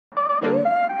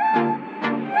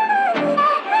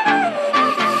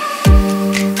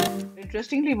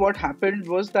interestingly, what happened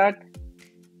was that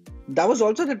was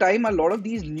also the time a lot of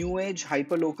these new age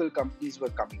hyperlocal companies were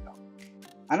coming up.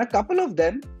 And a couple of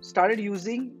them started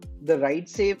using the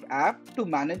RideSafe app to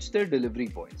manage their delivery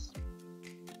boys.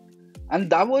 And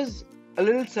that was a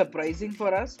little surprising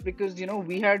for us because,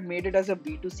 we had made it as a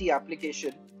B2C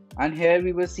application. And here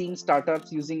we were seeing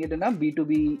startups using it in a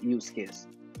B2B use case.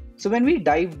 So when we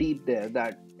dive deep there,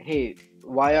 that, hey,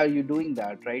 why are you doing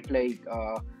that, right?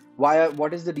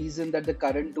 What is the reason that the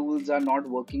current tools are not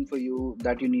working for you,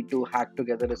 that you need to hack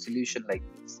together a solution like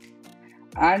this?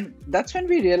 And that's when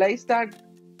we realized that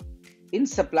in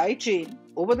supply chain,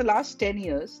 over the last 10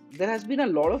 years, there has been a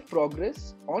lot of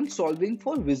progress on solving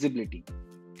for visibility,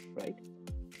 right?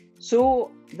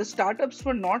 So the startups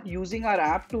were not using our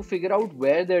app to figure out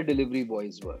where their delivery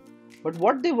boys were. But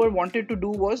what they were wanted to do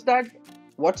was that,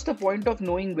 what's the point of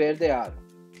knowing where they are?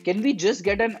 Can we just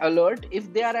get an alert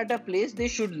if they are at a place they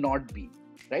should not be,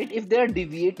 right? If they are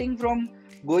deviating from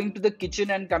going to the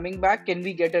kitchen and coming back, can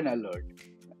we get an alert?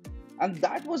 And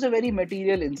that was a very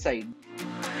material insight.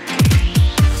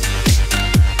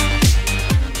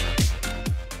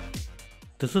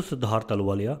 This is Siddharth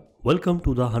Alwalia. Welcome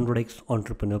to the 100x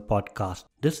Entrepreneur Podcast.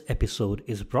 This episode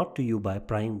is brought to you by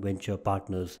Prime Venture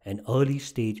Partners, an early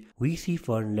stage VC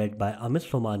fund led by Amit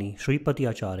Somani, Shripati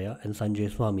Acharya, and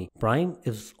Sanjay Swami. Prime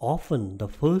is often the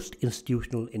first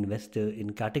institutional investor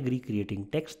in category creating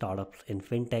tech startups in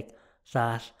fintech,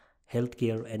 SaaS,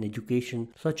 healthcare, and education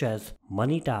such as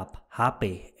MoneyTap,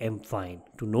 Happy, MFine.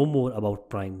 To know more about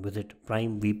Prime, visit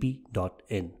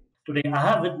primevp.in. Today, I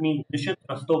have with me Nishith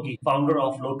Rastogi, founder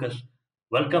of Locus.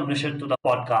 Welcome, Nishith, to the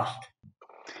podcast.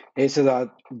 Hey, Siddharth,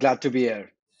 glad to be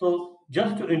here. So,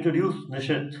 just to introduce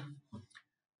Nishith,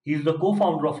 he is the co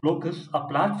founder of Locus, a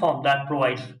platform that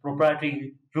provides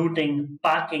proprietary routing,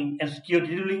 packing, and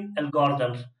scheduling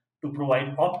algorithms to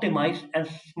provide optimized and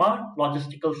smart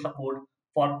logistical support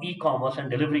for e commerce and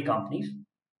delivery companies.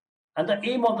 And the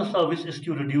aim of the service is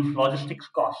to reduce logistics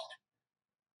cost.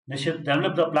 Nishith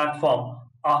developed the platform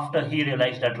after he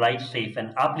realized that RideSafe,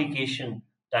 an application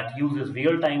that uses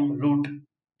real-time route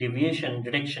deviation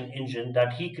detection engine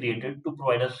that he created to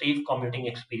provide a safe commuting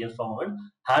experience for women,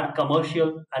 had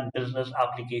commercial and business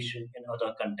application in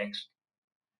other contexts.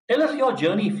 Tell us your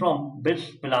journey from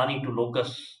Bits Pilani to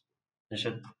Locus,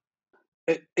 Nishith.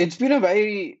 It's been a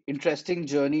very interesting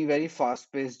journey, very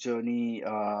fast-paced journey.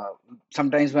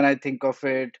 Sometimes when I think of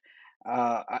it,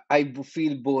 I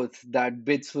feel both that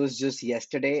BITS was just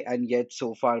yesterday and yet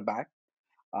so far back.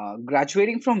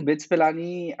 Graduating from BITS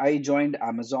Pilani, I joined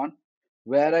Amazon,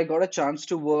 where I got a chance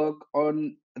to work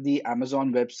on the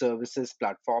Amazon Web Services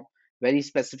platform, very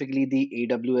specifically the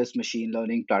AWS machine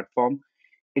learning platform.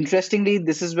 Interestingly,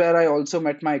 this is where I also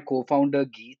met my co-founder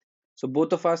Geet. So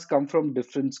both of us come from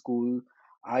different school.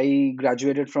 I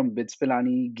graduated from BITS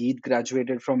Pilani, Geet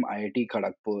graduated from IIT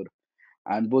Kharagpur,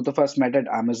 and both of us met at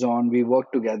Amazon. We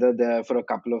worked together there for a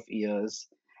couple of years.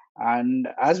 And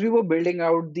as we were building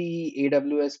out the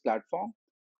AWS platform,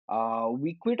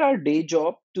 we quit our day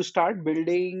job to start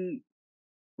building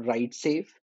RideSafe,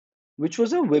 which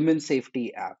was a women's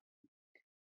safety app.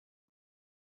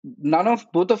 None of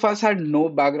both of us had no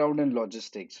background in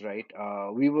logistics, right?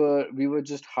 We were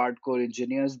just hardcore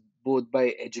engineers, both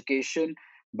by education,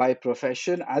 by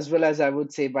profession, as well as I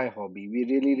would say by hobby. We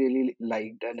really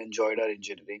liked and enjoyed our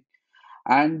engineering.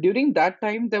 And during that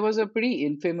time, there was a pretty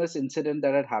infamous incident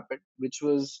that had happened, which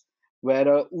was where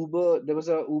there was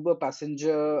a Uber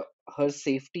passenger, her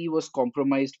safety was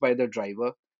compromised by the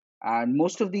driver. And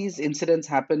most of these incidents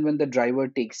happen when the driver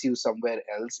takes you somewhere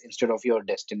else instead of your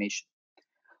destination.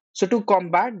 So to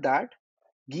combat that,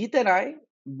 Geet and I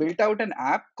built out an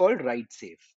app called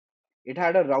RideSafe. It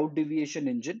had a route deviation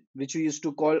engine, which we used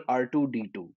to call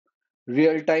R2D2,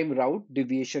 real-time route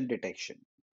deviation detection.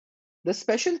 The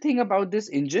special thing about this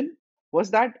engine was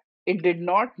that it did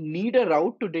not need a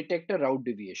route to detect a route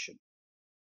deviation.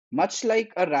 Much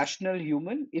like a rational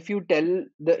human, if you tell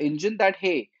the engine that,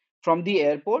 hey, from the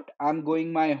airport, I'm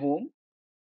going my home,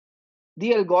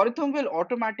 the algorithm will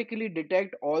automatically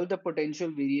detect all the potential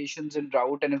variations in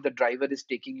route and if the driver is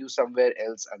taking you somewhere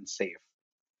else unsafe.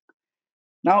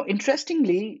 Now,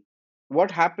 interestingly,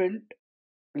 what happened,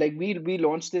 like we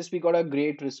launched this, we got a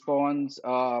great response.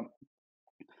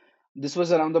 This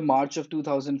was around the March of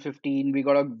 2015. We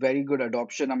got a very good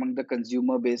adoption among the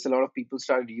consumer base. A lot of people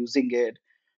started using it.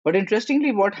 But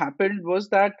interestingly, what happened was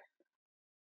that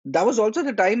was also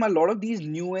the time a lot of these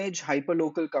new age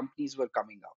hyperlocal companies were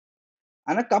coming up.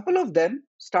 And a couple of them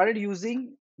started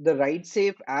using the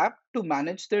RideSafe app to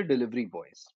manage their delivery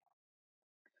boys.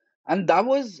 And that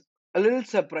was a little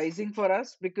surprising for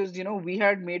us because, we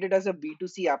had made it as a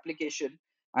B2C application.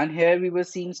 And here we were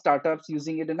seeing startups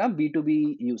using it in a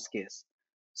B2B use case.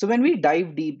 So when we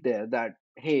dive deep there, that,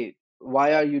 hey,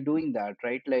 why are you doing that,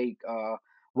 right? Like,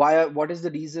 what is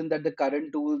the reason that the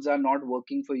current tools are not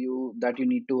working for you, that you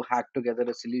need to hack together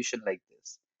a solution like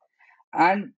this?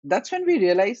 And that's when we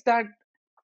realized that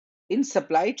in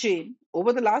supply chain,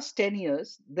 over the last 10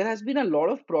 years, there has been a lot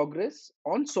of progress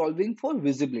on solving for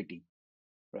visibility,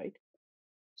 right?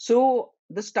 So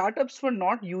the startups were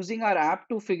not using our app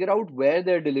to figure out where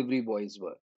their delivery boys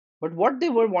were. But what they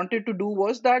were wanted to do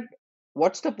was that,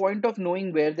 what's the point of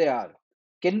knowing where they are?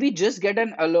 Can we just get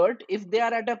an alert if they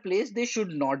are at a place they should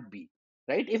not be,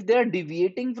 right? If they are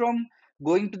deviating from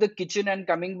going to the kitchen and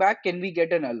coming back, can we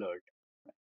get an alert?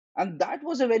 And that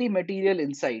was a very material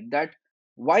insight, that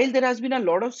while there has been a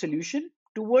lot of solution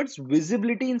towards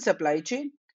visibility in supply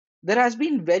chain, there has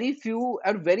been very few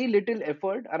or very little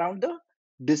effort around the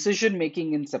decision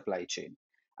making in supply chain.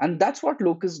 And that's what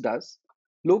Locus does.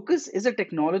 Locus is a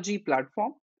technology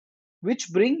platform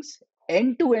which brings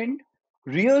end to end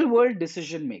real world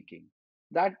decision making,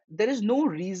 that there is no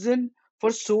reason for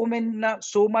so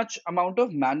much amount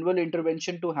of manual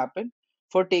intervention to happen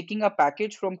for taking a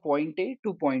package from point A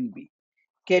to point B.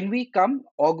 Can we come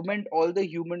augment all the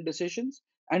human decisions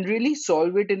and really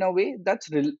solve it in a way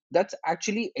that's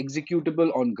actually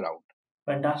executable on ground?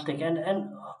 Fantastic. And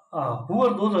who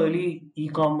are those early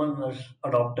e-commerce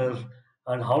adopters,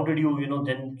 and how did you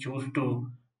then choose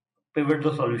to pivot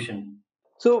the solution?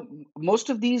 So most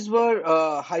of these were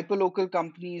hyperlocal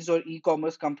companies or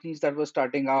e-commerce companies that were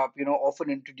starting up, often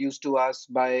introduced to us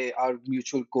by our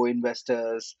mutual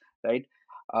co-investors, right?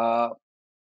 uh,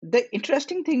 the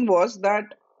interesting thing was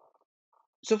that,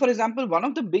 so for example, one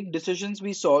of the big decisions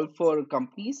we solve for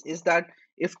companies is that,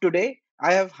 if today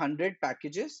I have 100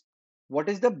 packages, what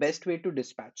is the best way to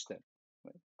dispatch them?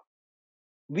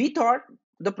 We thought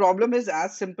the problem is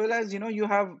as simple as, you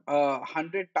have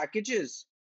 100 packages,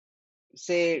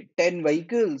 say 10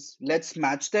 vehicles, let's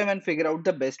match them and figure out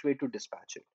the best way to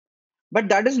dispatch it. But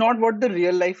that is not what the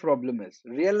real life problem is.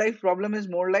 Real life problem is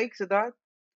more like, Siddharth,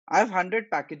 I have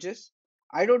 100 packages.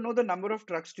 I don't know the number of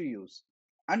trucks to use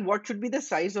and what should be the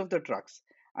size of the trucks.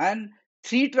 And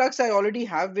three trucks I already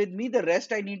have with me, the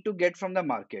rest I need to get from the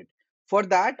market. For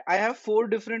that, I have four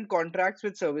different contracts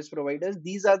with service providers.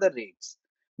 These are the rates.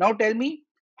 Now tell me,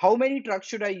 how many trucks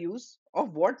should I use,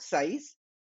 of what size,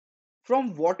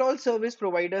 from what all service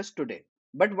providers today?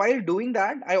 But while doing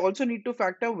that, I also need to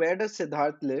factor, where does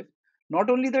Siddharth live? Not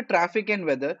only the traffic and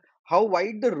weather, how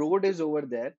wide the road is over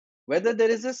there, whether there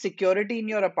is a security in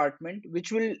your apartment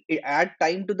which will add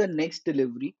time to the next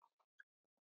delivery.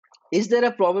 Is there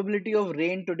a probability of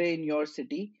rain today in your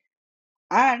city?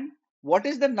 And what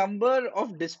is the number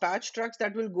of dispatch trucks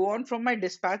that will go on from my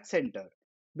dispatch center?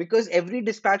 Because every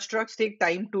dispatch trucks take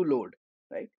time to load,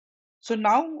 right? So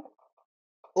now,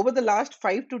 over the last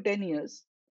 5 to 10 years,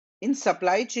 in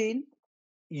supply chain,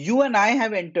 you and I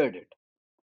have entered it.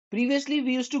 Previously,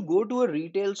 we used to go to a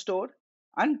retail store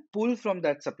and pull from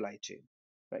that supply chain.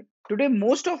 Right? Today,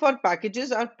 most of our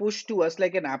packages are pushed to us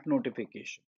like an app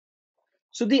notification.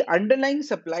 So the underlying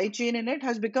supply chain in it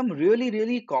has become really,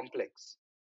 really complex.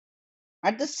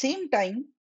 At the same time,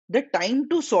 the time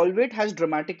to solve it has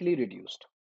dramatically reduced.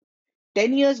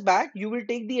 10 years back, you will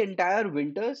take the entire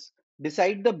winters,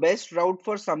 decide the best route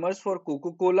for summers for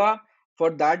Coca-Cola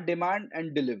for that demand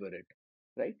and deliver it,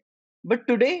 right? But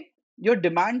today, your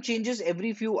demand changes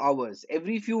every few hours,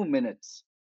 every few minutes.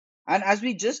 And as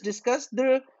we just discussed,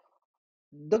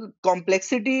 the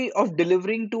complexity of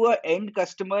delivering to a end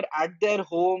customer at their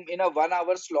home in a 1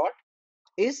 hour slot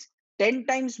is 10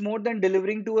 times more than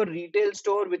delivering to a retail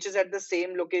store which is at the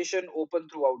same location open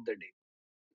throughout the day.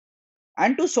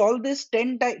 And to solve this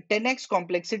 10x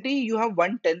complexity, you have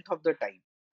 1/10 of the time,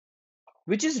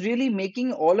 which is really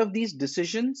making all of these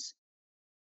decisions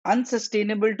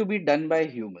unsustainable to be done by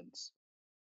humans.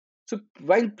 So,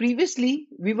 while previously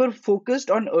we were focused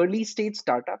on early stage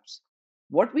startups,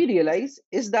 what we realize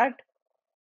is that,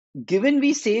 given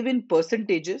we save in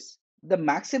percentages, the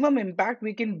maximum impact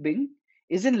we can bring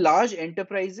is in large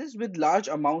enterprises with large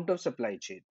amount of supply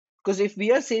chain. Because if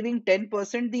we are saving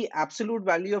 10%, the absolute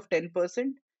value of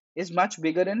 10% is much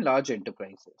bigger in large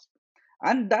enterprises.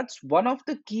 And that's one of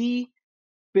the key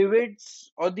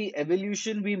pivots or the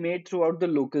evolution we made throughout the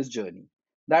Locus journey.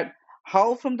 That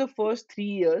how from the first 3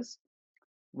 years,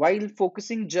 while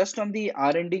focusing just on the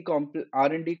R&D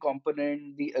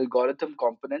component, the algorithm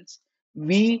components,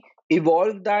 we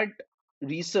evolved that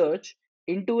research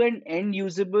into an end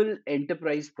usable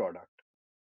enterprise product.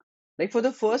 Like for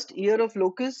the first year of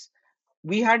Locus,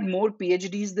 we had more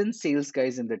PhDs than sales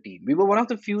guys in the team. We were one of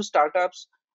the few startups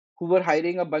who were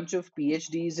hiring a bunch of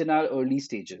PhDs in our early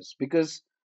stages, because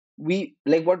we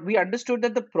like what we understood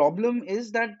that the problem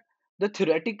is that the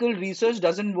theoretical research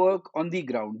doesn't work on the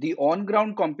ground. The on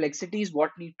ground complexity is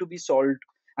what need to be solved,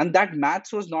 and that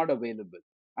maths was not available,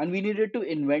 and we needed to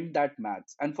invent that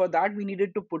maths, and for that we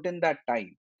needed to put in that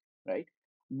time, right?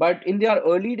 But in their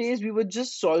early days we were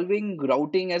just solving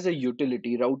routing as a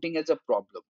utility, routing as a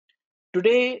problem.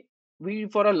 Today, we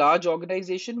for a large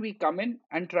organization, we come in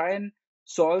and try and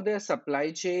solve their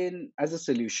supply chain as a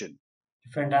solution.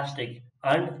 Fantastic.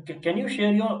 And can you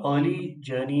share your early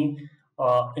journey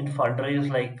in fundraise?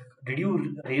 Like, did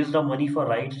you raise the money for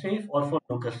RideSafe or for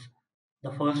Locus?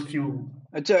 The first few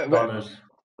It's dollars.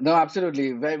 no,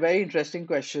 absolutely, very very interesting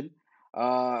question.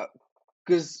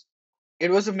 Because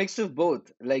it was a mix of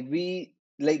both. Like we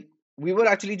were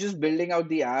actually just building out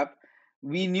the app.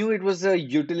 We knew it was a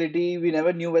utility. We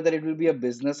never knew whether it will be a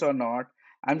business or not.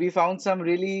 And we found some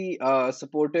really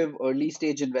supportive early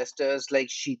stage investors like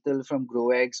Sheetal from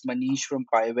GrowX, Manish from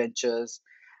Pi Ventures,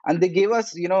 and they gave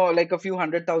us, like a few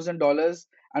 $100,000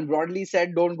 and broadly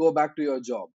said, "Don't go back to your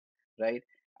job," right?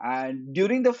 And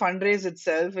during the fundraise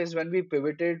itself is when we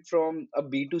pivoted from a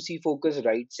B2C focused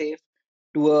RideSafe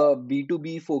to a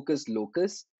B2B focused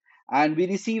Locus. And we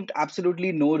received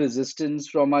absolutely no resistance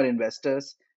from our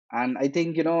investors. And I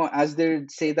think, as they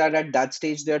say that at that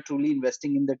stage, they're truly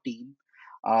investing in the team.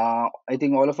 I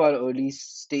think all of our early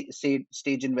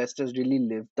stage investors really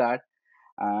lived that.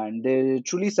 And they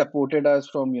truly supported us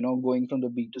from, going from the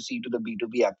B2C to the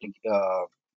B2B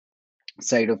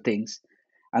side of things.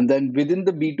 And then within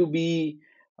the B2B,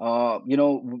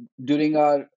 during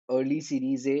our early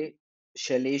Series A,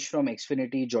 Shailesh from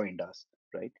Xfinity joined us,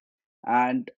 right?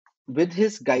 And with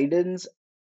his guidance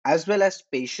as well as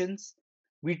patience,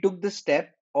 we took the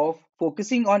step of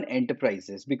focusing on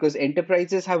enterprises because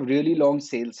enterprises have really long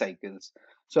sales cycles.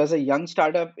 So as a young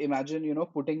startup, imagine,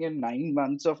 putting in 9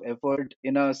 months of effort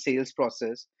in a sales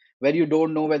process where you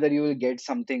don't know whether you will get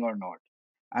something or not.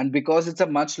 And because it's a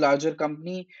much larger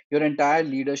company, your entire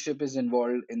leadership is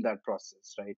involved in that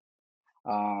process, right?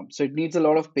 So it needs a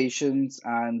lot of patience,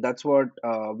 and that's what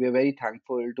we are very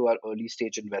thankful to our early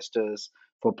stage investors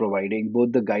for providing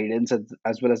both the guidance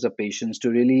as well as the patience to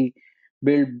really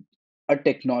build a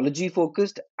technology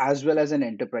focused as well as an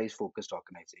enterprise focused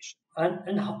organization.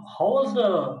 And how was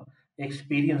the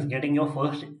experience getting your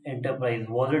first enterprise?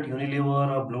 Was it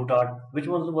Unilever or Blue Dart? Which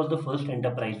one was the first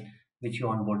enterprise which you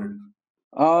onboarded?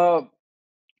 Uh,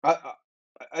 I,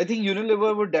 I I think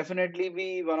Unilever would definitely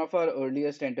be one of our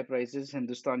earliest enterprises,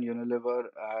 Hindustan Unilever,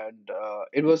 and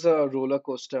it was a roller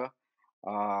coaster.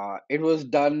 It was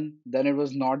done, then it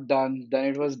was not done, then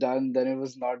it was done, then it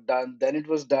was not done, then it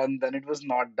was done, then it was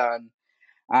not done.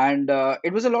 And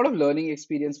it was a lot of learning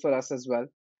experience for us as well,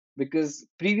 because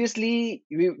previously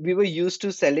we were used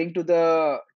to selling to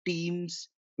the teams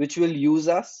which will use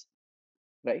us,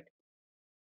 right?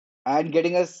 And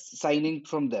getting us signing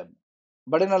from them.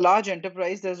 But in a large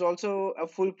enterprise, there's also a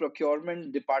full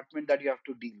procurement department that you have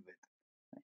to deal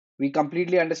with. We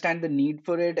completely understand the need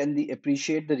for it and we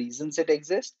appreciate the reasons it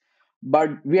exists, but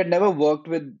we had never worked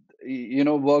with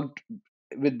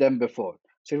them before.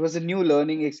 So it was a new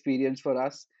learning experience for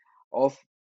us. Of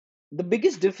the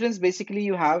biggest difference basically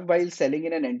you have while selling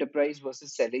in an enterprise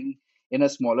versus selling in a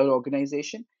smaller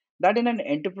organization, that in an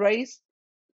enterprise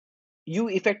you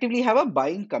effectively have a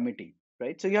buying committee,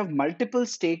 right? So you have multiple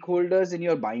stakeholders in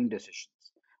your buying decisions.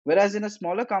 Whereas in a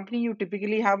smaller company, you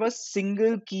typically have a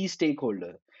single key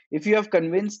stakeholder. If you have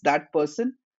convinced that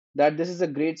person that this is a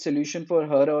great solution for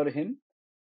her or him,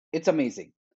 it's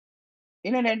amazing.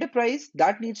 In an enterprise,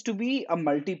 that needs to be a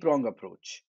multi-prong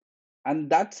approach. And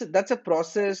that's a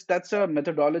process, that's a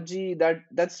methodology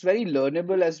that's very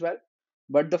learnable as well.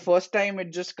 But the first time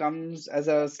it just comes as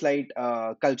a slight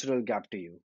cultural gap to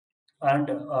you.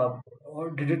 And or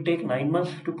did it take 9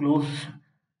 months to close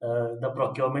the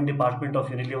procurement department of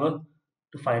Unilever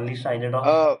to finally sign it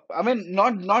off? I mean,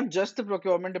 not just the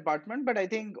procurement department, but I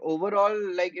think overall,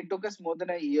 like it took us more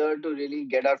than a year to really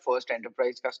get our first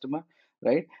enterprise customer,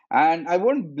 right? And I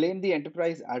won't blame the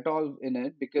enterprise at all in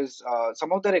it because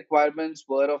some of the requirements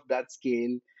were of that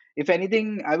scale. If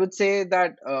anything, I would say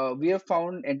that we have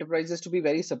found enterprises to be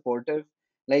very supportive.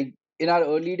 Like in our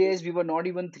early days, we were not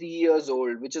even 3 years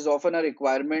old, which is often a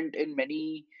requirement in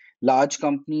many large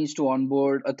companies to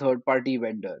onboard a third party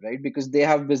vendor, right? Because they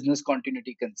have business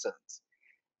continuity concerns.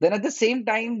 Then at the same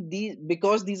time,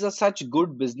 because these are such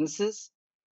good businesses,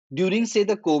 during say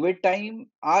the COVID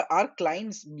time, our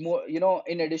clients more,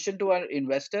 in addition to our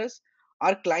investors,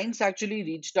 our clients actually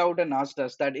reached out and asked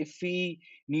us that if we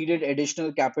needed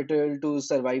additional capital to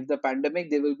survive the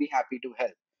pandemic, they will be happy to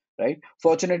help. right?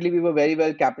 Fortunately, we were very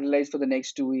well capitalized for the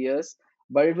next 2 years,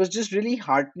 but it was just really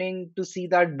heartening to see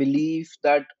that belief,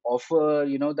 that offer,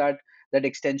 that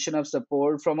extension of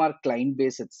support from our client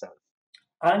base itself.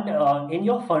 And in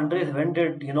your fundraise, when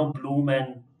did Bloom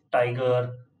and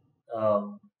Tiger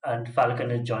and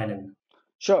Falcon join in?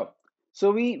 Sure.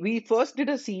 So we first did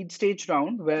a seed stage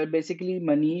round where basically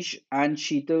Manish and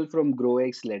Sheetal from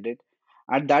GrowX led it.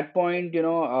 At that point,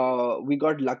 we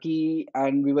got lucky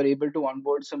and we were able to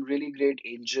onboard some really great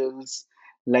angels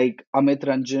like Amit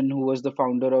Ranjan, who was the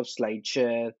founder of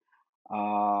SlideShare,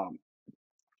 uh,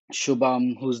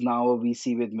 Shubham, who's now a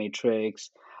VC with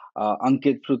Matrix,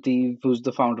 Ankit Pruthi, who's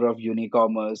the founder of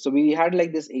Unicommerce. So we had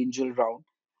like this angel round.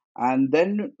 And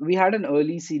then we had an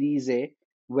early Series A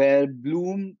where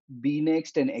Bloom,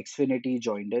 BNext, and Xfinity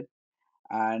joined it.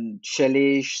 And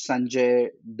Shailesh, Sanjay,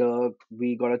 Dirk,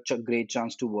 we got a great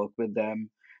chance to work with them.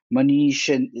 Manish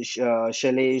and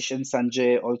Shailesh and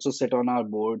Sanjay also sit on our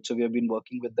board, so we have been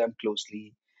working with them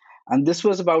closely. And this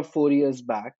was about 4 years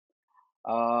back.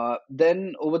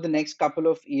 Then over the next couple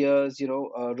of years,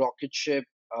 Rocket Ship,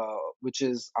 which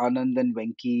is Anand and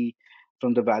Venki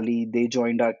from the Valley, they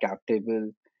joined our cap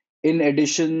table. In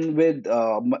addition, with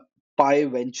Pi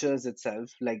Ventures itself,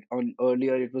 like on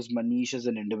earlier, it was Manish as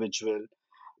an individual.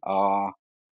 Uh,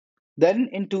 then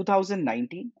in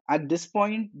 2019, at this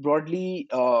point, broadly,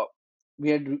 we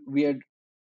had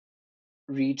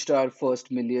reached our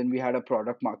first million. We had a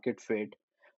product market fit.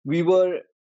 We were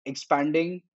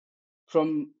expanding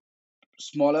from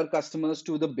smaller customers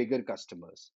to the bigger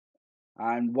customers.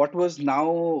 And what was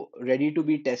now ready to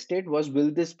be tested was,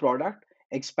 will this product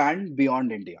expand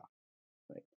beyond India?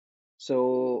 Right?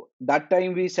 So that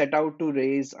time we set out to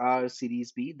raise our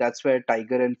Series B. That's where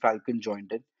Tiger and Falcon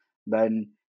joined in. Then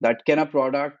that kind of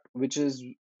product, which is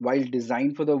while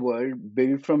designed for the world,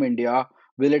 built from India,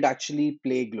 will it actually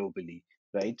play globally?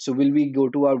 Right. So will we go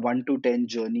to our 1 to 10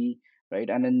 journey, right?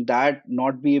 And in that,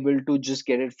 not be able to just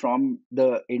get it from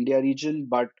the India region,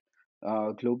 but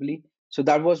globally. So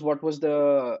that was what was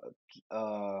the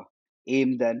uh,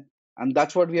 aim then, and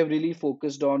that's what we have really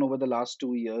focused on over the last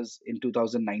 2 years in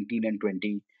 2019 and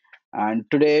 20. And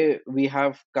today we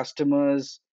have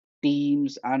customers,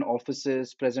 teams, and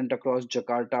offices present across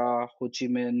Jakarta, Ho Chi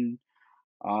Minh,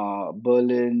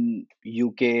 Berlin,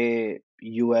 UK,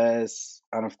 US,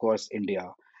 and of course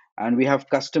India. And we have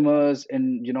customers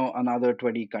in another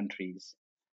 20 countries.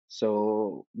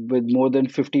 So with more than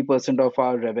 50% of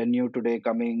our revenue today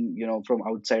coming from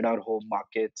outside our home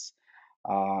markets.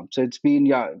 So it's been,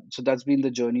 yeah, so that's been the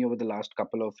journey over the last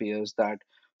couple of years, that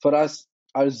for us,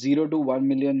 our 0 to 1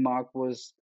 million mark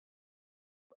was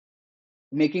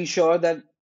making sure that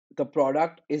the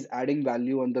product is adding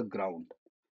value on the ground,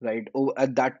 right?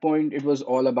 At that point, it was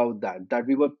all about that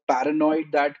we were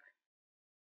paranoid that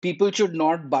people should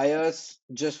not buy us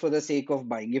just for the sake of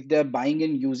buying. If they're buying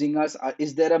and using us,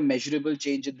 is there a measurable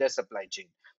change in their supply chain?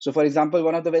 So for example,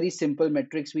 one of the very simple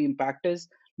metrics we impact is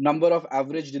number of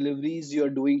average deliveries you're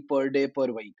doing per day per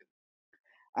vehicle.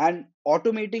 And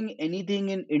automating anything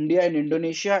in India and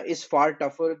Indonesia is far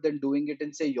tougher than doing it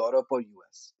in, say, Europe or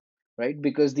US, right?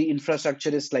 Because the infrastructure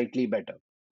is slightly better.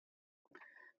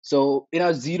 So in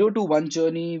our 0 to 1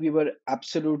 journey, we were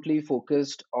absolutely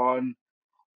focused on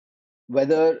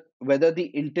whether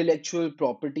the intellectual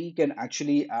property can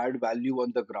actually add value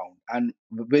on the ground, and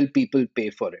will people pay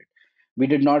for it. We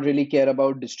did not really care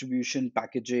about distribution,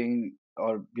 packaging,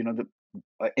 or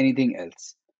anything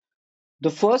else. The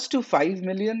first to 5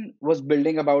 million was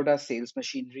building about our sales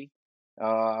machinery,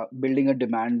 building a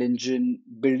demand engine,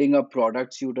 building a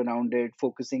product suite around it,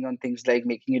 focusing on things like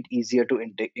making it easier to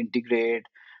integrate,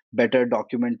 better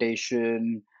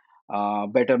documentation,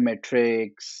 better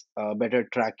metrics, better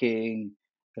tracking,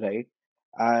 right?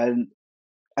 And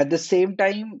at the same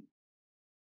time,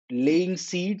 laying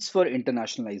seeds for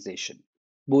internationalization,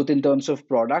 both in terms of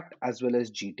product as well as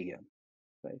GTM,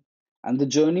 right? And the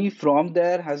journey from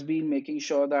there has been making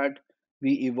sure that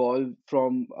we evolve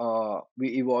from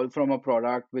a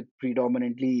product with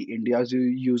predominantly India's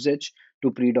usage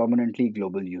to predominantly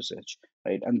global usage,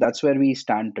 right? And that's where we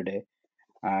stand today.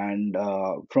 And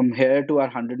from here to our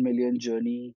 100 million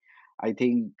journey, I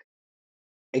think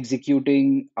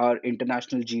executing our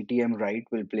international GTM right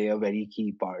will play a very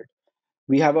key part.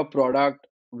 We have a product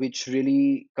which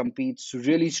really competes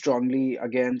really strongly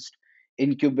against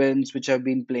incumbents which have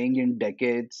been playing in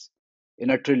decades in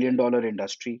a $1 trillion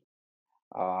industry.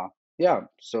 uh, yeah,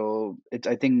 so it's,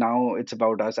 I think now it's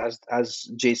about us, as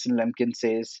Jason Lemkin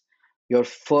says, your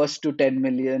first to 10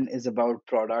 million is about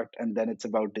product, and then it's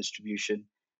about distribution.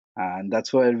 And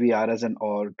that's where we are as an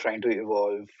org, trying to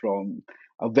evolve from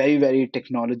a very, very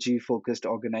technology focused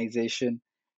organization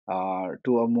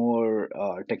to a more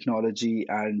technology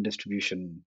and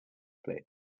distribution play.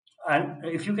 And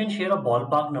if you can share a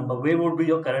ballpark number, where would be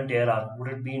your current ARR?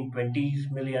 Would it be in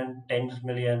 20s million, 10s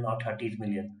million, or 30s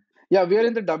million? Yeah, we are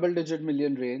in the double digit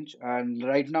million range, and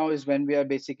right now is when we are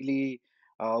basically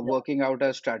Yeah, working out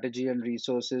our strategy and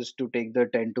resources to take the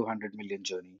 10 to 100 million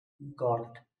journey. got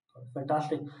it.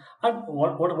 Fantastic. And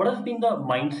what has been the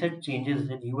mindset changes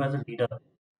in you as a leader?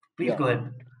 Please Yeah, go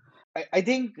ahead. I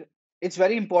think it's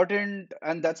very important,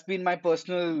 and that's been my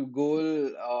personal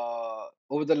goal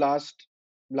over the last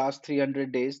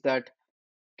 300 days. That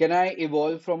can I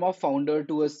evolve from a founder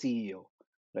to a CEO,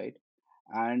 right?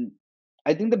 And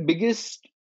I think the biggest,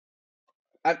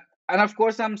 and, and of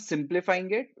course I'm simplifying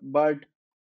it, but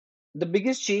the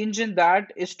biggest change in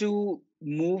that is to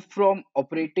move from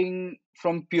operating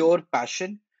from pure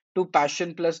passion to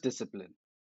passion plus discipline,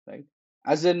 right?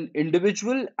 As an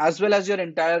individual as well as your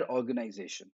entire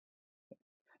organization.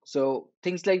 So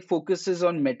things like focuses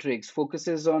on metrics,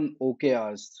 focuses on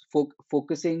OKRs,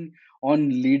 focusing on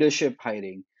leadership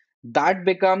hiring, that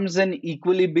becomes an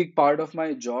equally big part of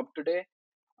my job today.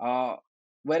 Uh,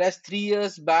 Whereas 3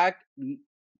 years back,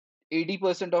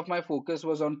 80% of my focus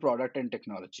was on product and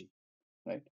technology,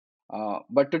 right?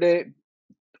 But today,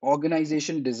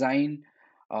 organization design,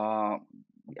 uh,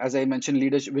 as I mentioned,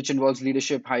 leadership, which involves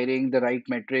leadership hiring, the right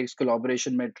metrics,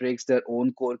 collaboration metrics, their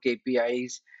own core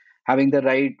KPIs, having the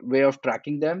right way of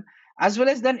tracking them, as well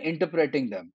as then interpreting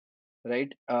them,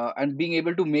 right? And being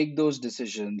able to make those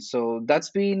decisions. So that's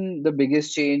been the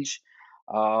biggest change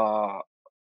uh,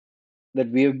 that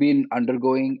we have been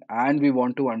undergoing and we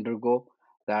want to undergo.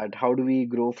 That how do we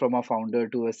grow from a founder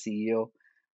to a CEO?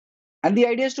 And the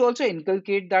idea is to also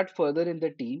inculcate that further in the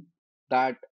team,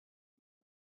 that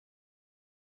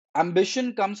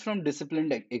ambition comes from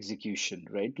disciplined execution,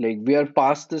 right? Like we are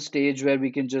past the stage where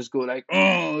we can just go like,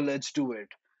 oh, let's do it.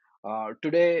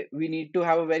 Today we need to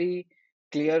have a very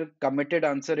clear committed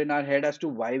answer in our head as to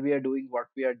why we are doing what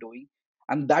we are doing,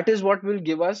 and that is what will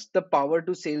give us the power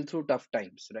to sail through tough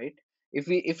times, right? If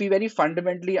we very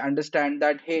fundamentally understand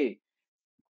that, hey,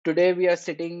 today we are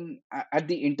sitting at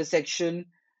the intersection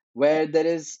where there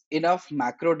is enough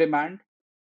macro demand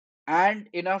and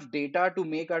enough data to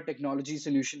make our technology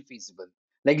solution feasible.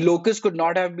 Like Locus could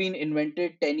not have been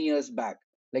invented 10 years back.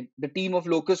 Like the team of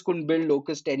Locus couldn't build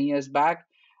Locus 10 years back.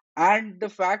 And the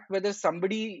fact whether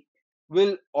somebody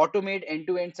will automate end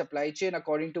to end supply chain,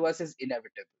 according to us, is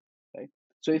inevitable. Right.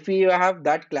 So if we have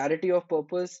that clarity of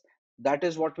purpose, that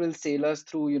is what will sail us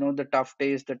through, the tough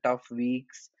days, the tough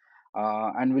weeks,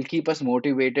 and will keep us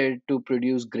motivated to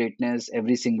produce greatness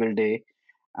every single day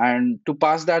and to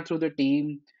pass that through the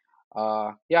team.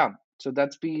 Yeah, so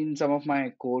that's been some of my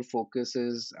core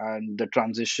focuses and the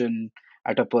transition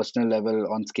at a personal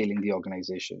level on scaling the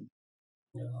organization.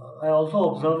 I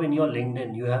also observe in your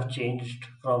LinkedIn you have changed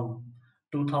from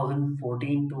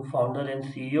 2014 to founder and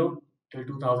CEO till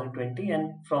 2020,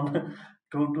 and from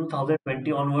to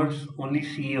 2020 onwards only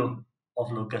CEO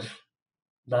of Locus.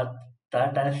 That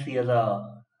that I see as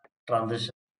a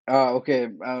transition. Okay.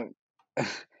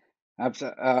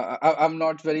 I'm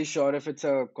not very sure if it's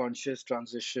a conscious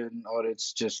transition or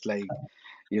it's just like,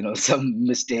 some Yeah,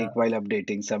 mistake while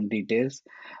updating some details.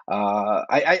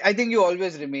 I think you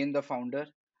always remain the founder,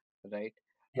 right?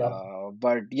 yeah,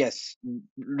 But yes,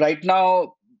 right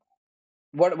now,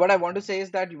 what I want to say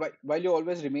is that while you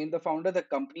always remain the founder, the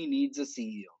company needs a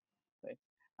CEO, right?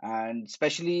 And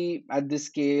especially at this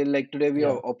scale, like today, we yeah.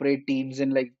 operate teams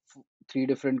in like three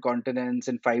different continents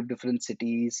and five different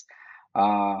cities.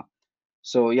 Uh,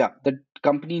 so yeah, the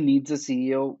company needs a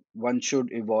CEO. One should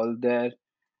evolve there.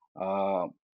 Uh,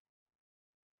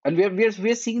 and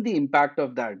we're seeing the impact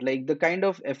of that, like the kind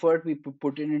of effort we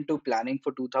put in into planning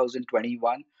for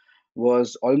 2021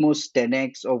 was almost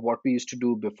 10x of what we used to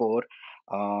do before.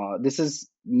 This is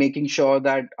making sure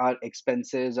that our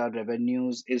expenses, our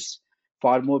revenues is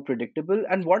far more predictable,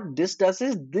 and what this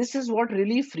is what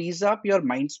really frees up your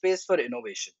mind space for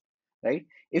innovation, right?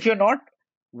 If you're not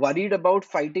worried about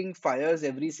fighting fires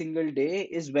every single day,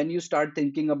 is when you start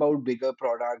thinking about bigger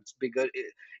products, bigger,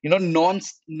 non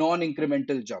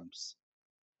incremental jumps.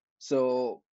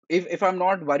 So if I'm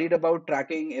not worried about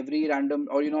tracking every random,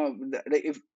 or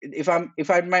like if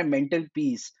I'm my mental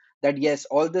peace that yes,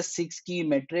 all the six key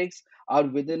metrics are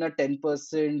within a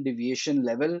 10% deviation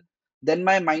level, then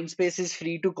my mind space is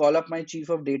free to call up my chief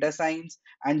of data science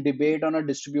and debate on a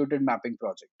distributed mapping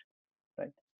project,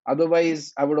 right?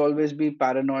 Otherwise I would always be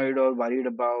paranoid or worried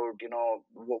about,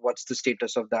 what's the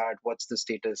status of that, what's the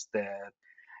status there.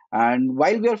 and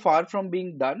while we are far from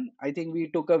being done, I think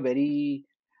we took a very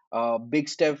big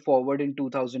step forward in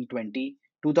 2020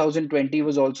 2020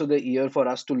 was also the year for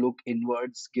us to look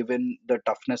inwards, given the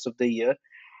toughness of the year.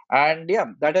 And yeah,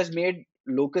 that has made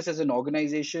Locus as an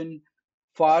organization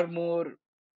far more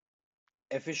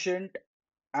efficient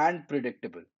and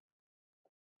predictable,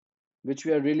 which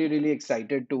we are really, really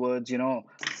excited towards,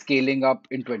 scaling up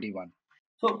in 21.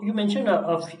 So you mentioned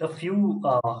a few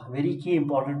very key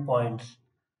important points.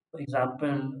 For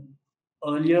example,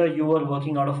 earlier you were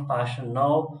working out of passion.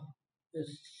 Now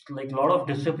it's like a lot of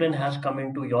discipline has come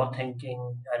into your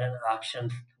thinking and in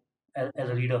actions as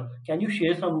a leader. Can you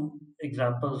share some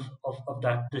examples of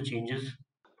that, the changes?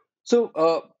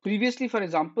 So, previously, for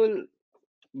example,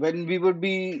 when we would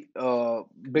be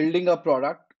building a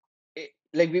product,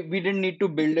 like we didn't need to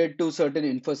build it to certain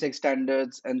infosec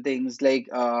standards and things like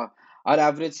our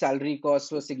average salary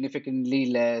costs were significantly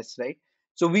less, right?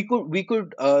 So we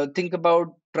could think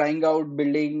about trying out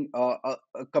building a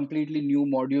completely new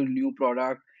module, new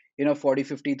product, 40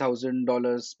 50 thousand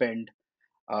dollars spent,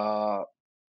 uh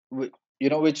whi-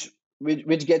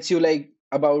 which gets you like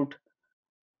about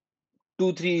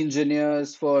 2 3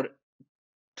 engineers for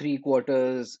 3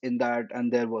 quarters in that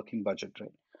and their working budget,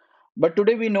 right? But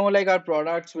today we know like our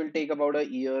products will take about a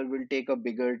year, will take a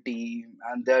bigger team,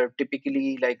 and they're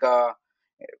typically like a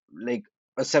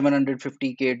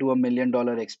 750K to $1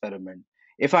 million experiment.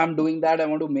 If I'm doing that, I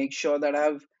want to make sure that I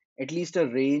have at least a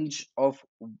range of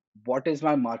what is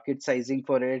my market sizing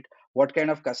for it, what kind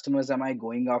of customers am I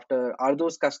going after, are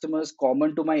those customers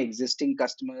common to my existing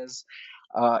customers,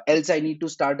 else I need to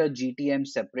start a GTM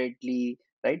separately,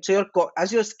 right? So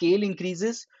as your scale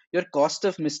increases, your cost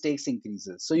of mistakes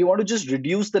increases. So you want to just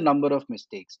reduce the number of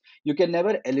mistakes. You can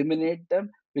never eliminate them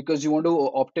because you want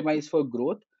to optimize for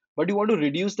growth, but you want to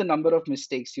reduce the number of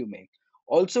mistakes you make.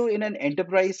 Also, in an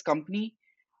enterprise company,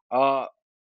 uh,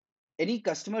 any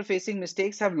customer facing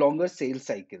mistakes have longer sales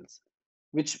cycles,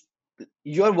 which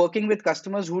you are working with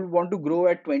customers who want to grow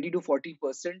at 20 to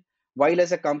 40%, while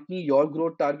as a company, your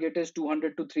growth target is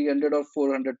 200 to 300 or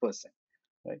 400%,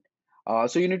 right?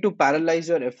 So you need to paralyze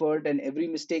your effort, and every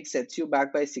mistake sets you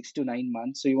back by 6 to 9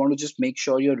 months. So you want to just make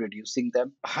sure you're reducing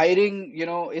them. Hiring,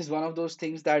 is one of those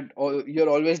things that you're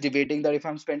always debating that if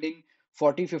I'm spending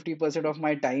 40 50% of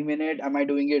my time in it, am I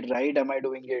doing it right? Am I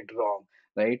doing it wrong?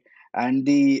 Right? And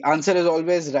the answer is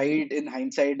always right in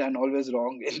hindsight and always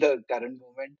wrong in the current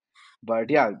moment. But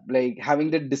yeah, like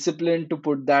having the discipline to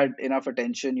put that enough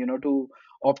attention, to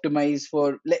optimize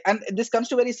for like, and this comes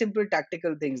to very simple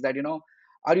tactical things that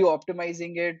are you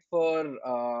optimizing it for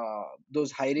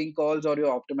those hiring calls, or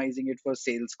you're optimizing it for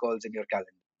sales calls in your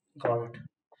calendar? Got it.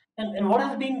 And what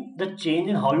has been the change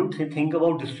in how you think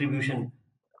about distribution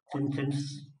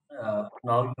since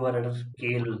now you are at a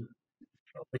scale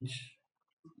which,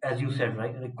 as you said,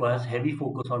 right, requires heavy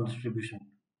focus on distribution.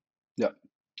 Yeah.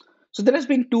 So there has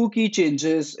been two key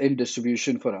changes in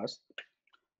distribution for us,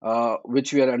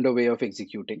 which we are underway of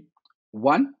executing.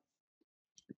 One,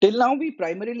 till now we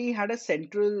primarily had a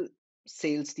central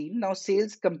sales team. Now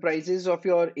sales comprises of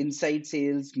your inside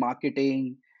sales,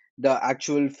 marketing, the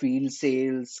actual field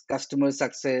sales, customer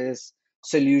success,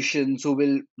 solutions, who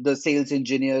will the sales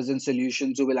engineers and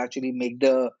solutions who will actually make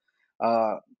the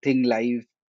thing live.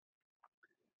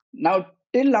 Now,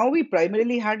 till now, we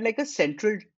primarily had like a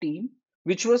central team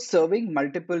which was serving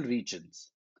multiple regions,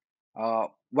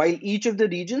 while each of the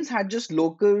regions had just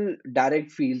local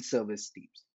direct field service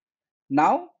teams.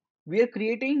 Now, we are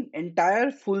creating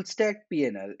entire full stack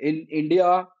PNL in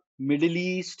India, Middle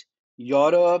East,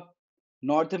 Europe,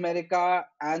 North America,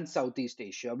 and Southeast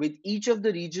Asia, with each of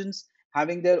the regions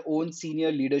having their own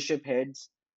senior leadership heads,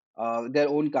 their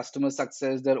own customer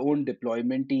success, their own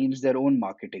deployment teams, their own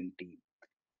marketing team.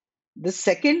 The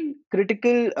second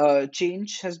critical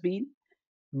change has been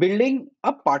building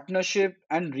a partnership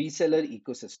and reseller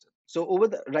ecosystem. So over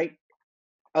the right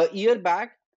a year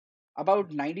back, about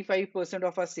 95%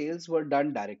 of our sales were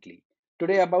done directly.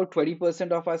 Today, about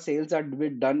 20% of our sales are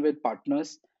done with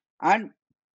partners. And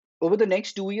over the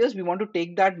next 2 years, we want to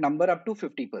take that number up to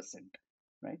 50%.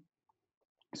 Right.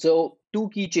 So two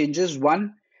key changes.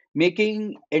 One,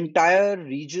 making entire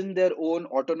region their own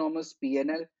autonomous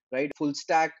PNL, right? Full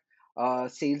stack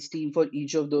sales team for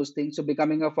each of those things. So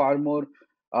becoming a far more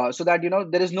so that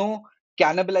there is no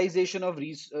cannibalization of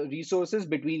resources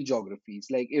between geographies.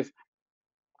 Like if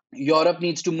Europe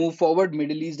needs to move forward,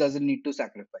 Middle East doesn't need to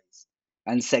sacrifice.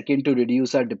 And second, to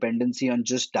reduce our dependency on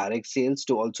just direct sales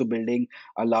to also building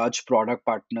a large product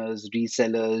partners,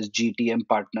 resellers, GTM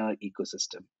partner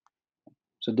ecosystem.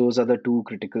 So those are the two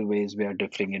critical ways we are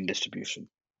differing in distribution.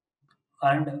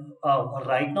 And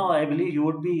right now, I believe you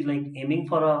would be like aiming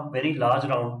for a very large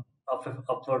round of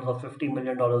upwards of $50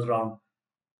 million round.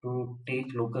 to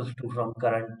take Locus to from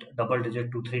current double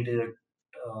digit to three digit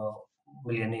uh,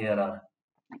 million ARR?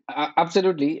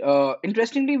 Absolutely.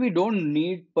 Interestingly, we don't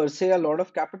need per se a lot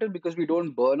of capital because we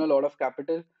don't burn a lot of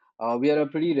capital. We are a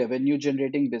pretty revenue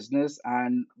generating business,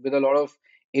 and with a lot of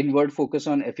inward focus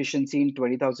on efficiency in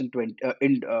 2020,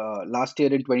 in last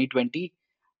year in 2020,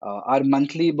 our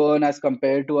monthly burn as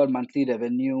compared to our monthly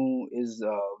revenue is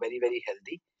very, very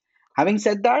healthy. Having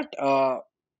said that,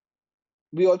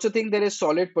 we also think there is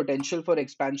solid potential for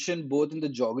expansion both in the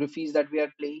geographies that we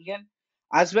are playing in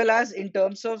as well as in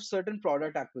terms of certain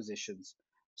product acquisitions.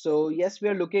 So yes, we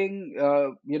are looking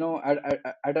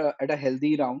at a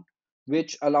healthy round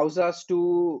which allows us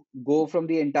to go from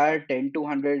the entire 10 to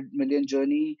 100 million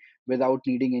journey without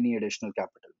needing any additional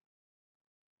capital.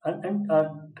 And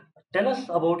tell us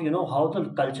about how the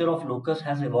culture of Locus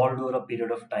has evolved over a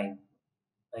period of time.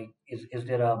 Like, is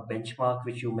there a benchmark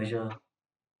which you measure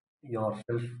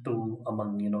yourself to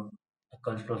among the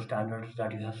cultural standards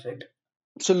that you have set?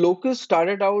 So Locus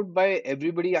started out by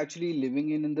everybody actually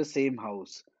living in the same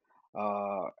house.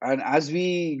 And as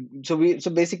we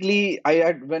basically I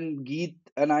had when Geet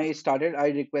and I started, I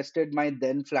requested my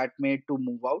then flatmate to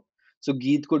move out so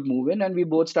Geet could move in, and we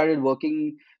both started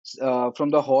working from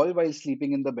the hall while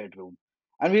sleeping in the bedroom.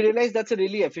 And we realized that's a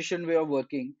really efficient way of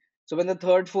working. So when the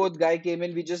third, fourth guy came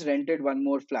in, we just rented one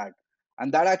more flat,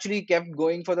 and that actually kept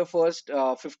going for the first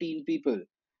 15 people.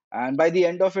 And by the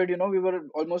end of it, we were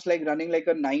almost like running like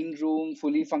a 9 room,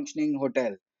 fully functioning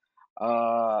hotel,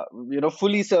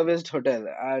 fully serviced hotel.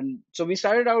 And so we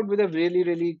started out with a really,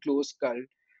 really close cult.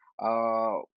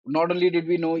 Not only did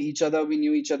we know each other, we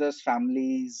knew each other's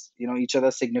families, each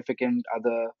other's significant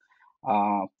other.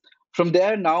 Uh, from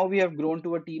there, now we have grown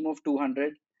to a team of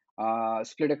 200,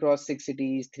 split across 6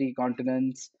 cities, 3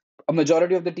 continents. A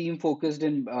majority of the team focused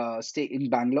in stay in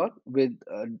Bangalore with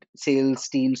sales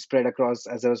teams spread across,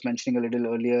 as I was mentioning a little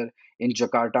earlier, in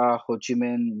Jakarta, Ho Chi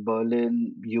Minh,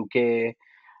 Berlin, UK,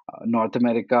 North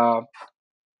America.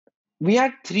 We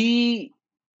had three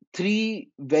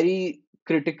very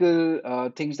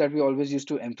critical things that we always used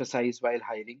to emphasize while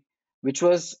hiring, which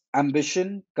was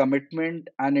ambition, commitment,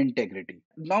 and integrity.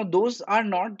 Now those are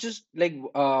not just like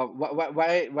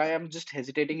why I'm just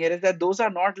hesitating here is that those are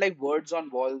not like words on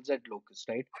walls at Locus,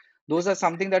 right? Those are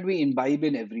something that we imbibe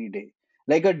in every day.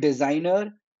 Like a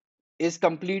designer is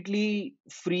completely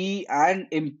free and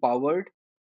empowered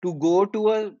to go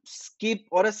to a skip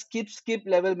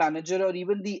level manager or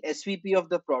even the SVP of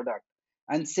the product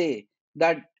and say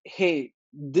that, hey,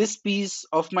 this piece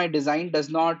of my design does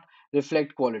not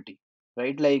reflect quality,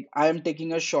 right? Like, I am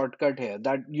taking a shortcut here,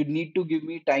 that you need to give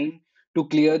me time to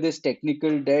clear this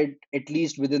technical debt at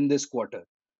least within this quarter,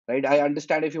 right? I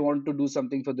understand if you want to do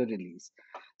something for the release.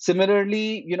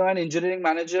 Similarly, an engineering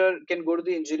manager can go to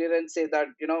the engineer and say that,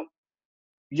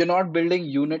 you're not building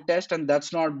unit test, and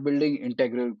that's not building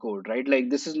integral code, right? Like,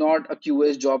 this is not a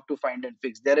QA's job to find and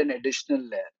fix. They're an additional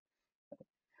layer.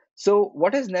 So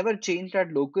what has never changed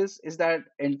at Locus is that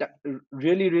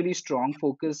really, really strong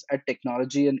focus at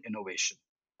technology and innovation.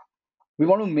 We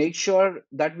want to make sure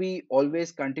that we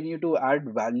always continue to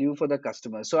add value for the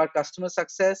customer. So our customer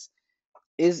success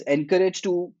is encouraged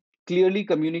to clearly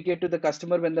communicate to the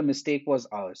customer when the mistake was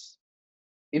ours.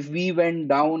 If we went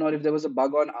down or if there was a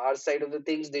bug on our side of the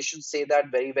things, they should say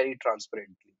that very, very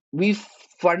transparently. We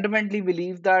fundamentally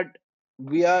believe that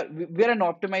we are an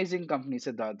optimizing company,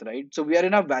 Siddharth, right? So we are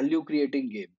in a value creating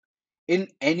game. In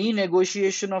any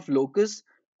negotiation of Locus,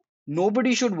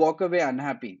 nobody should walk away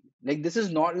unhappy. Like, this is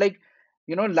not like,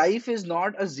 life is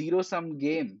not a zero sum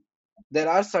game. There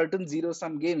are certain zero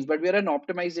sum games, but we are an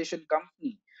optimization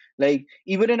company. Like,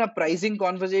 even in a pricing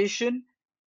conversation,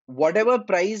 whatever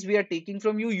price we are taking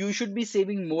from you, you should be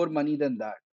saving more money than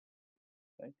that,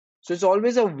 right? So it's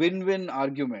always a win win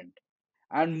argument,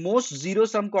 and most zero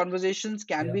sum conversations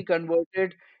can Yeah. be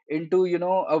converted into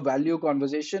a value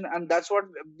conversation, and that's what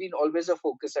been always a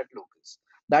focus at Locus.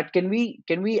 That can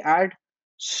we add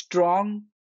strong,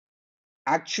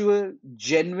 actual,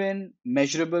 genuine,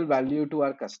 measurable value to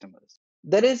our customers.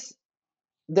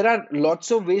 There are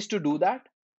lots of ways to do that.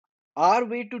 Our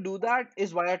way to do that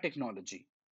is via technology.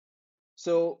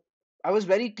 So I was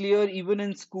very clear even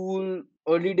in school,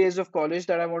 early days of college,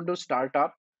 that I want to start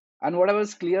up. And what I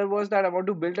was clear was that I want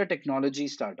to build a technology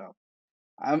startup.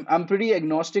 I'm pretty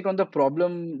agnostic on the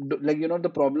problem, like the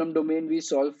problem domain we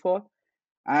solve for,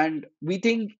 and we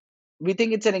think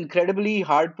it's an incredibly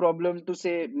hard problem to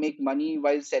say make money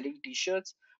while selling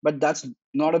t-shirts, but that's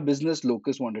not a business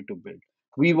Locus wanted to build.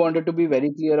 We wanted to be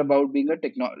very clear about being a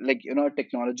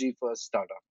technology first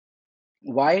startup.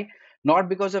 Why? Not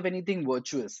because of anything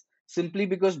virtuous. simply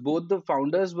because both the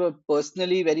founders were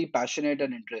personally very passionate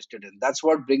and interested in. That's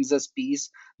what brings us peace.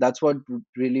 That's what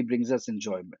really brings us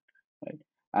enjoyment, right?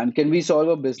 And can we solve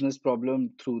a business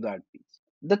problem through that piece?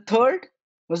 The third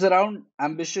was around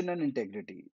ambition and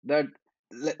integrity. That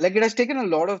like it has taken a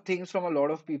lot of things from a lot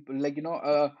of people. Like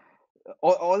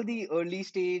all the early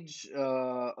stage,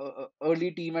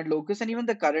 early team at Locus, and even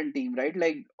the current team, right?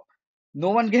 Like no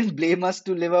one can blame us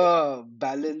to live a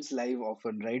balanced life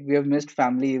often, right? We have missed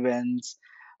family events.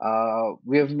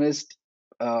 We have missed,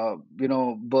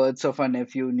 births of our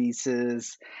nephew,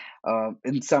 nieces.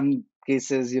 In some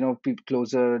cases, people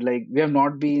closer. Like we have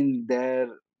not been there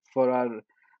for our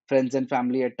friends and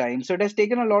family at times. So it has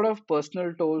taken a lot of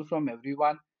personal toll from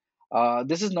everyone.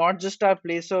 This is not just our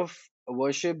place of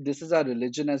worship. This is our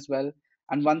religion as well.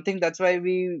 And one thing that's why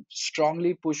we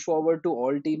strongly push forward to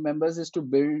all team members is to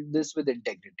build this with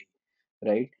integrity,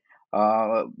 right?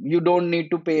 You don't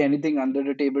need to pay anything under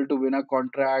the table to win a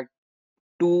contract,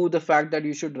 to the fact that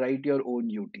you should write your own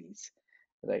UTs,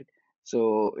 right?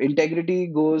 So integrity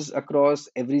goes across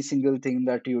every single thing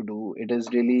that you do. It is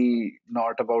really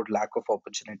not about lack of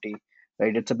opportunity,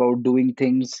 right? It's about doing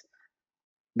things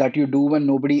that you do when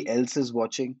nobody else is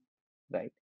watching,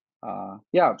 right?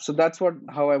 Yeah, so that's what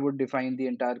how I would define the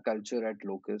entire culture at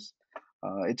Locus.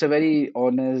 It's a very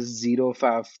honest, zero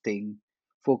faff thing,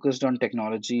 focused on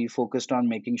technology, focused on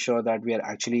making sure that we are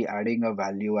actually adding a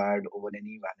value add over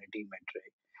any vanity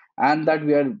metric, and that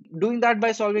we are doing that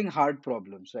by solving hard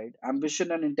problems, right?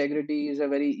 Ambition and integrity is a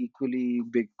very equally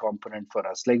big component for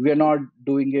us. Like we are not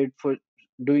doing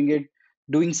it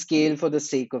doing scale for the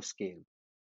sake of scale.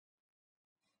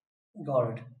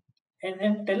 Got it.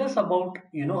 And tell us about,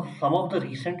 some of the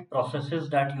recent processes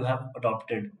that you have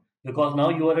adopted, because now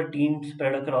you are a team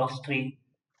spread across three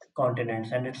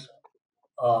continents, and it's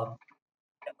uh,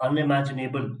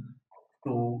 unimaginable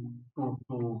to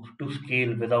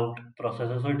scale without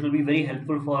processes. So it will be very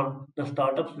helpful for the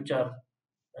startups which are,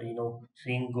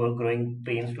 seeing growing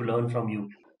pains to learn from you.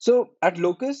 So at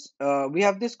Locus, we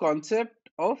have this concept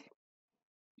of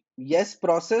yes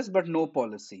process but no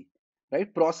policy,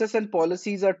 right? Process and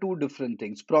policies are two different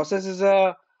things. Process is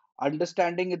a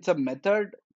understanding, it's a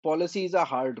method. Policy is a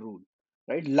hard rule,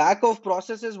 right? Lack of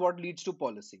process is what leads to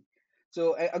policy.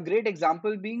 So a great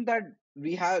example being that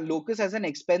we have Locus as an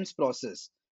expense process,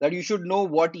 that you should know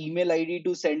what email ID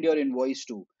to send your invoice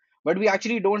to, but we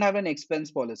actually don't have an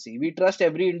expense policy. We trust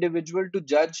every individual to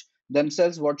judge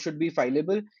themselves what should be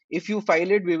fileable. If you file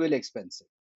it, we will expense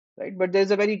it, right? But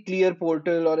there's a very clear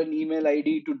portal or an email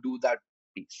ID to do that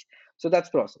piece. So that's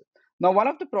process. Now, one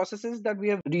of the processes that we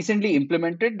have recently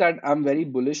implemented that I'm very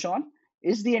bullish on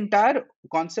is the entire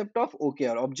concept of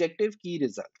OKR, objective key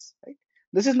results, right?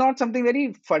 This is not something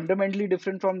very fundamentally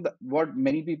different from what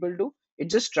many people do. It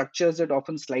just structures it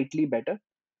often slightly better.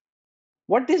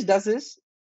 What this does is,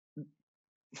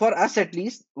 for us at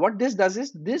least, what this does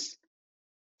is this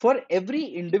for every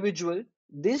individual,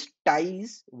 this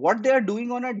ties what they are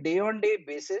doing on a day on day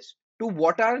basis to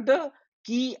what are the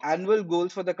key annual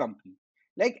goals for the company.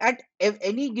 Like at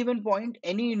any given point,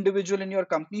 any individual in your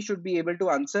company should be able to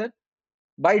answer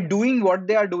by doing what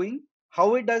they are doing,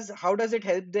 how does it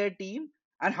help their team,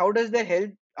 and how does their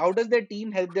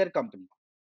team help their company,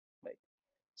 right?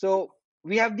 So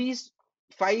we have these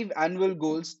 5 annual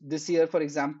goals this year, for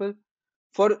example.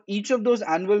 For each of those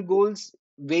annual goals,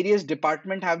 various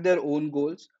department have their own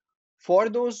goals. For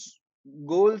those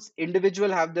goals,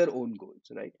 individual have their own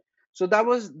goals, right? So that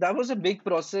was a big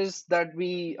process that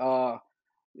we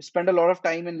spent a lot of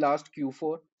time in last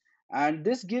Q4, and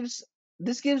this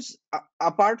gives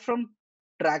apart from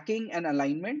tracking and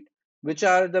alignment, which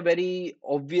are the very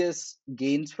obvious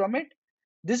gains from it,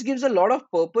 this gives a lot of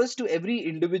purpose to every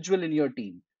individual in your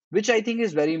team, which I think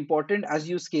is very important as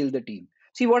you scale the team.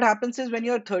 See, what happens is when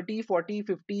you're 30, 40,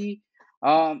 50,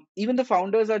 even the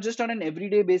founders are just on an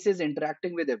everyday basis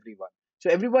interacting with everyone. So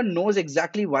everyone knows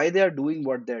exactly why they are doing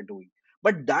what they're doing.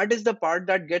 But that is the part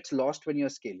that gets lost when you're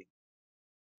scaling.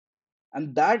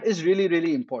 And that is really,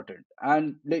 really important.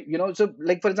 And, so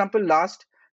like, for example, last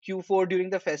Q4 during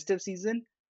the festive season,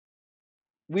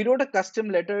 we wrote a custom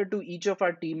letter to each of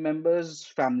our team members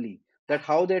family, that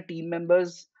how their team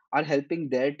members are helping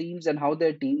their teams and how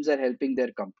their teams are helping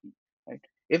their company, right?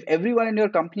 If everyone in your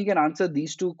company can answer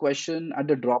these two questions at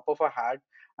the drop of a hat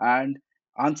and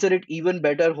answer it even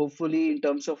better, hopefully in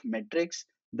terms of metrics,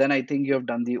 then I think you have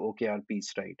done the OKR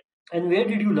piece right. And where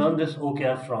did you learn this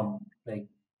OKR from? Like,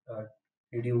 uh,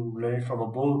 did you learn it from a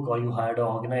book, or you hired an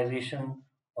organization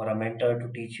or a mentor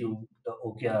to teach you the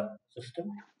OKR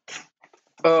system?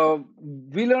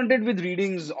 We learned it with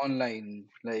readings online.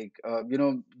 Like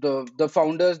the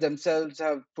founders themselves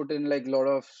have put in like a lot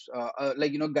of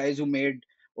like guys who made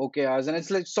OKRs, and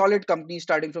it's like solid companies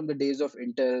starting from the days of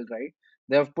Intel, right?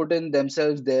 They have put in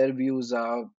themselves their views.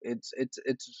 It's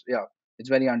yeah, it's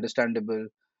very understandable.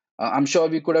 I'm sure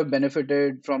we could have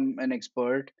benefited from an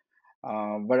expert,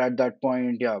 but at that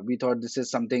point, yeah, we thought this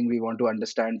is something we want to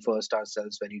understand first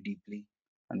ourselves very deeply,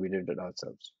 and we did it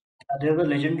ourselves. There's a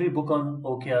legendary book on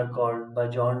OKR called by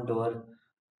John Doerr,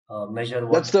 Measure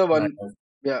That's What the one. Matters.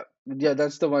 Yeah, yeah,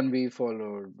 that's the one we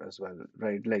followed as well,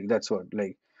 right? Like that's what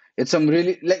like it's some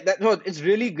really like that. No, it's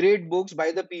really great books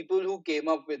by the people who came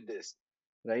up with this,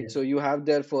 right? So Yes. you have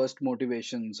their first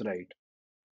motivations, right?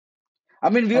 I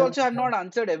mean, we And also have not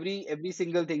answered every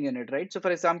single thing in it, right? So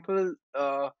for example,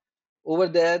 over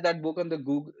there, that book on the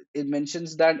Google, it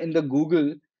mentions that in the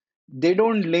Google, they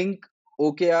don't link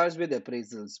OKRs with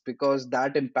appraisals because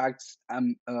that impacts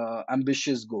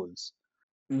ambitious goals.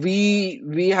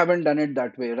 We haven't done it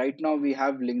that way. Right now we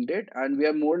have linked it, and we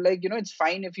are more like, it's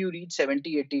fine if you reach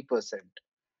 70-80%,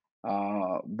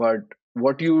 but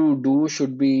what you do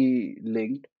should be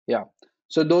linked. Yeah,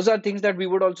 so those are things that we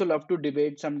would also love to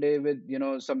debate someday with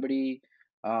somebody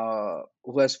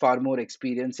who has far more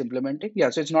experience implementing. Yeah,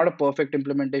 so it's not a perfect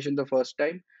implementation the first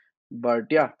time, but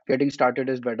yeah, getting started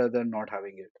is better than not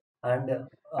having it. and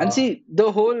And uh, see,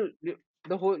 the whole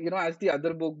as the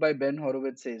other book by Ben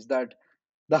Horowitz says, that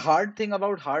the hard thing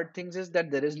about hard things is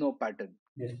that there is no pattern.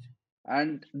 yes,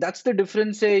 And that's the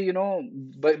difference, say,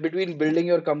 between building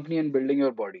your company and building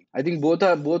your body. I think both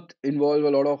involve a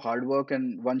lot of hard work,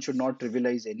 and one should not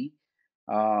trivialize any.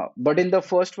 But in the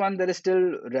first one, there is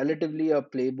still relatively a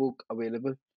playbook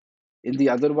available. In the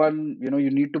other one, you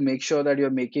need to make sure that you're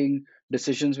making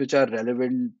decisions which are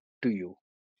relevant to you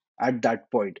at that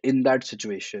point in that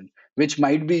situation, which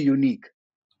might be unique.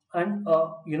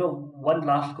 one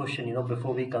last question,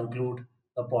 before we conclude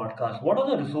the podcast. What are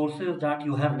the resources that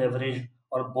you have leveraged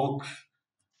or books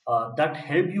that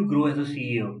help you grow as a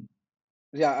CEO?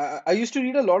 Yeah, I used to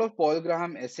read a lot of Paul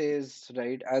Graham essays,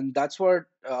 right? And that's what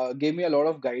gave me a lot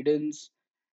of guidance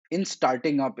in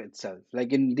starting up itself,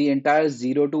 like in the entire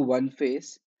 0 to 1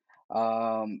 phase.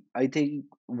 I think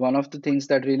one of the things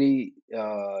that really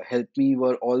helped me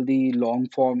were all the long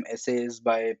form essays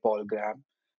by Paul Graham,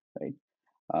 right?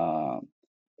 Uh,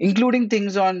 Including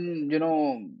things on,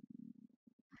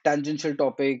 tangential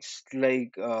topics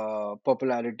like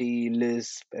popularity,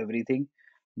 Lisp, everything.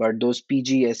 But those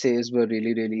PG essays were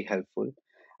really, really helpful.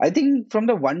 I think from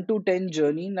the 1 to 10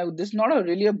 journey, now this is not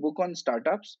really a book on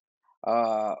startups,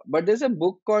 but there's a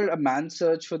book called A Man's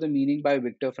Search for the Meaning by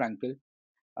Viktor Frankl.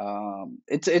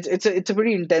 It's a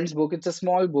pretty intense book. It's a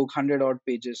small book, 100 odd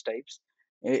pages types.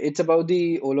 It's about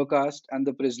the Holocaust and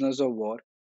the prisoners of war,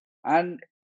 and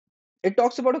it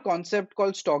talks about a concept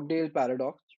called Stockdale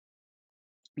paradox.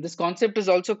 This concept is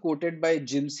also quoted by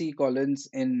Jim C. Collins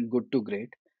in Good to Great.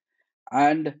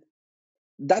 And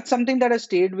that's something that has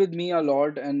stayed with me a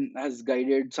lot and has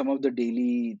guided some of the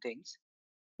daily things.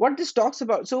 What this talks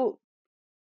about, so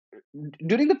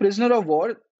during the prisoner of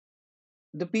war,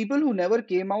 the people who never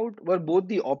came out were both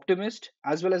the optimist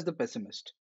as well as the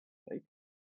pessimist. Right?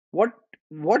 What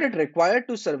what it required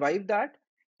to survive that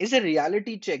is a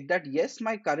reality check that yes,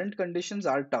 my current conditions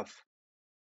are tough.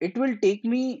 It will take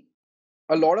me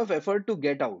a lot of effort to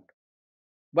get out,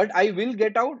 but I will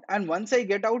get out, and once I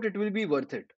get out, it will be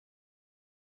worth it,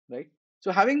 right?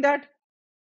 So having that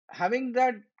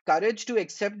courage to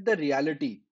accept the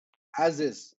reality as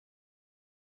is,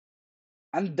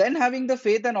 and then having the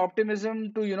faith and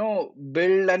optimism to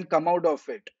build and come out of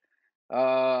it.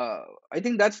 I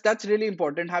think that's really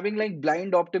important. Having like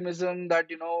blind optimism that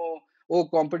oh,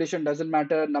 competition doesn't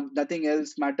matter, nothing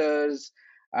else matters,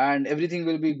 and everything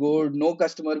will be good. No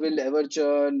customer will ever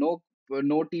churn.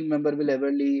 No team member will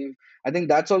ever leave. I think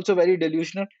that's also very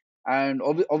delusional. And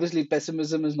obviously,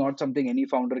 pessimism is not something any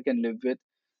founder can live with.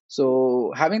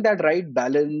 So having that right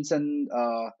balance and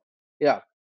yeah,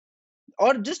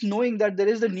 or just knowing that there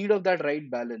is the need of that right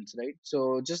balance, right?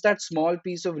 So just that small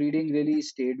piece of reading really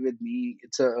stayed with me.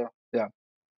 It's a yeah.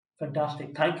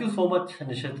 Fantastic. Thank you so much,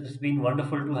 Nishit. It's been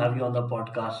wonderful to have you on the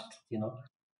podcast.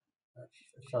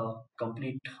 It's a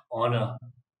complete honor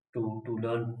to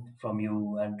learn from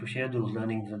you and to share those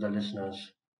learnings with the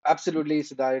listeners. Absolutely,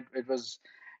 Siddharth. It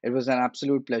was an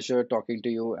absolute pleasure talking to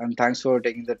you, and thanks for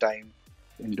taking the time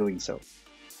in doing so.